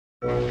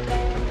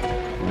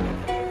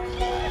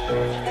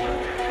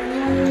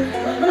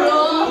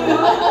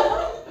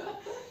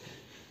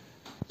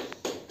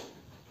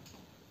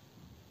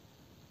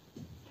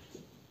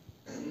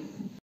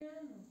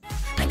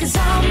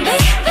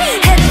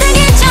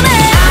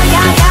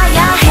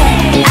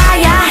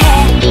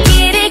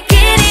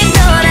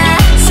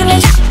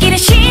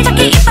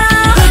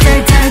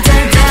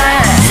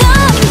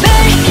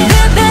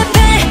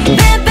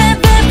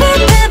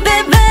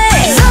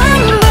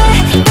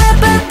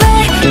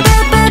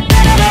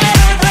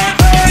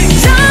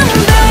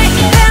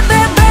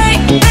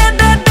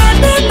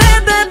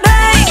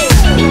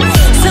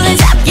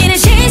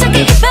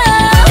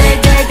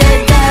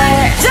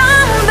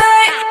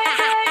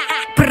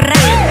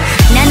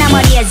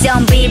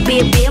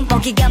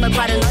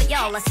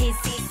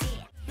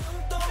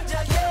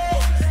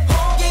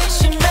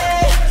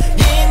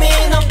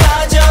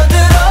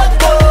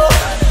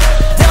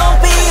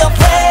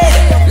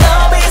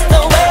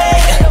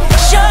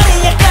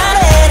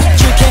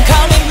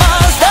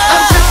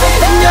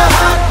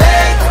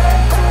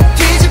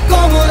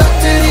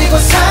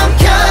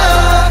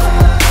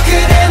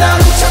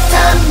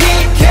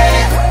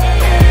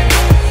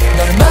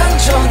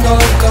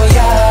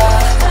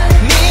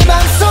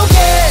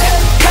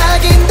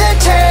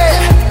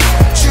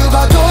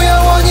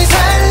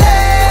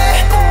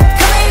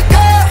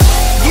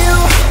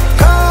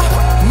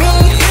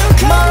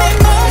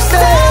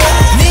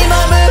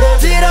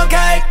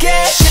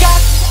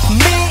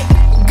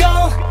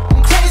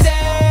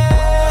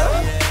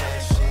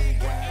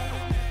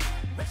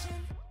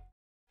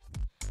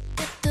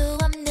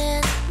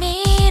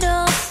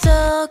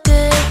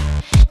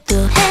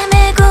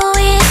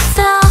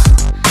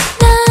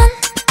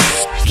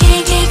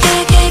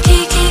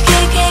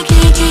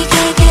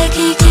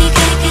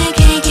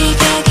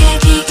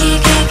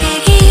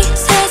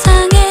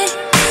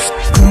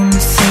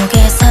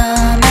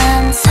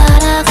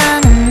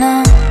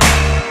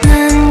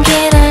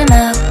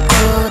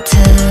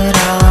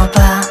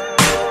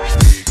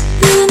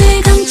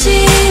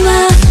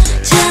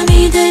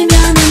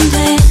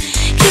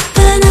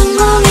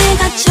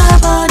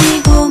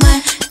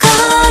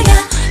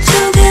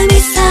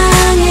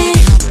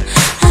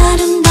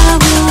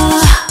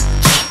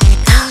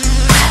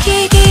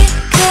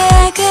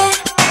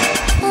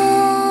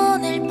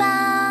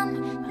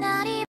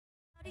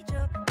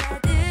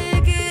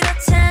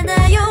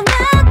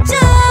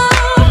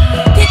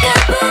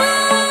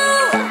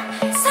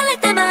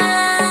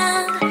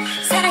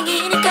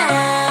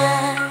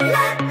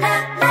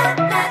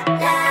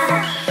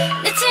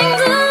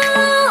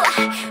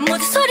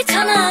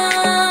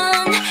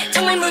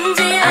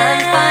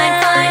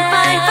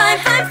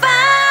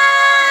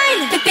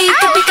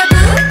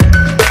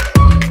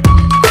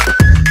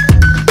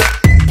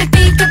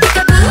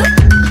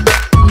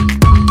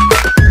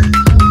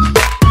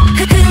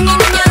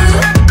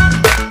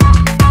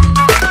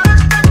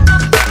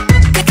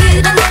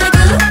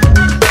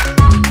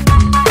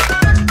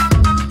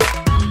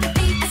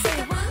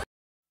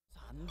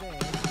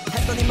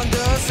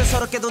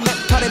서럽게도 내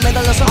팔에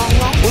매달려서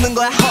우는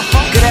거야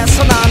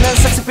그래서 나는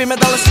섹스필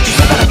매달렸어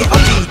손가락에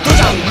엄지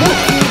도장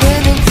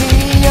그대는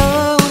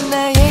귀여운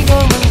나의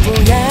검은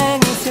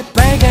고양이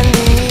새빨간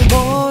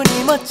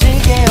리본이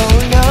멋지게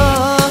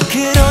어울려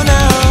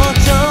그러나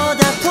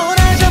어쩌다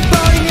돌아져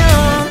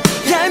버리면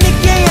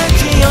얄밉게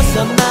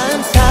얄지어서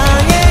마음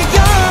상해요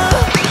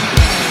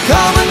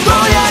검은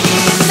고양이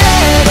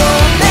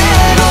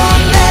내로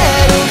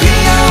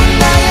귀여운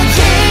나의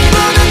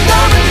친구는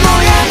검은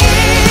고양이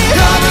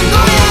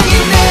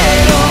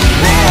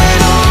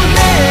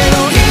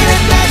이래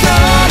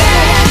빼서래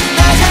나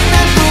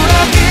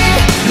장난꾸러기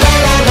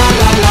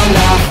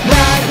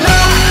라라라라라라라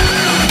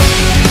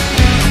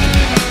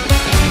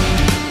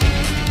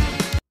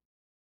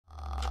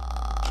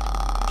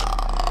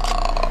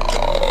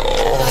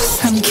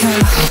삼켜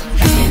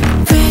Be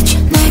rich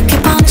내게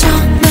번져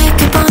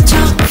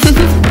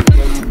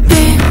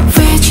Be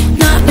rich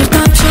나를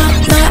던져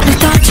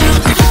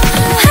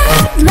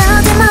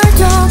나도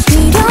말도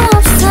필요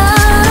없어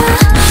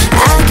I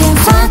can't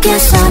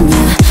focus on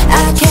you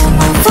I can't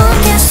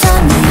focus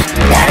on you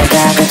나를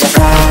가져가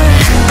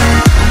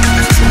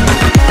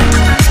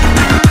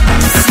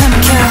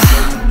삼켜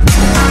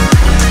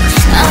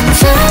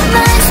엄청 난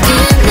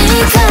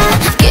스킨이가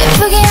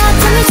기쁘게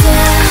아픔이 돼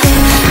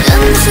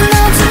눈부신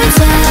어둠이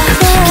돼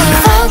Keep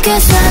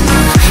focus on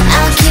you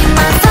I'll keep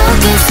my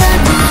focus on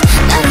you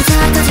나를 다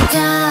가져가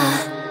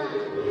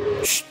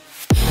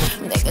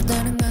내가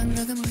다른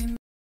감각은 무임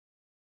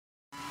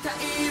다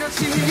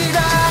이뤄지리라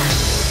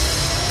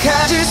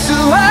가질 수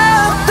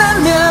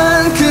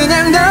없다면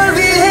그냥 널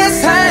위해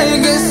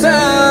살겠어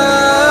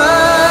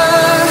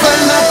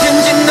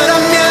얼마든지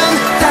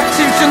너라면 닥칠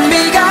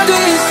준비가 돼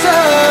있어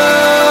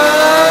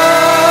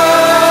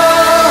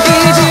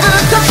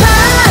이제부터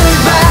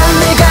밟아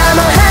내가 뭐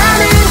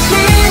하는지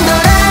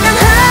너라면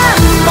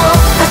한몫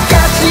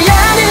아깝지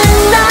않은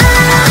나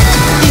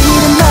이름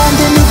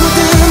안돼 누구든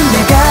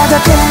내가 다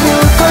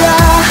데려올 거야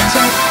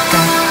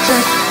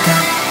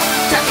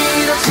다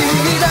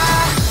이뤄지리라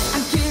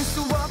안길 수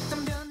없다면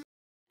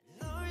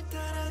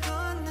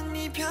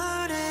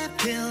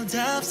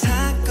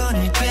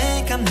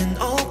감는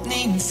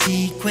opening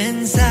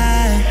sequence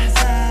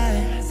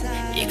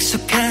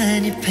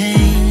익숙한 이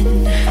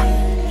pain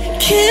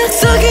기억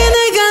속에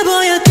내가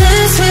보여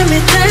Dance with me,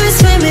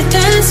 dance with me,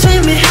 dance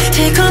with me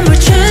Take on more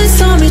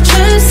chance on me,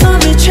 chance on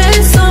me,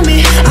 chance on me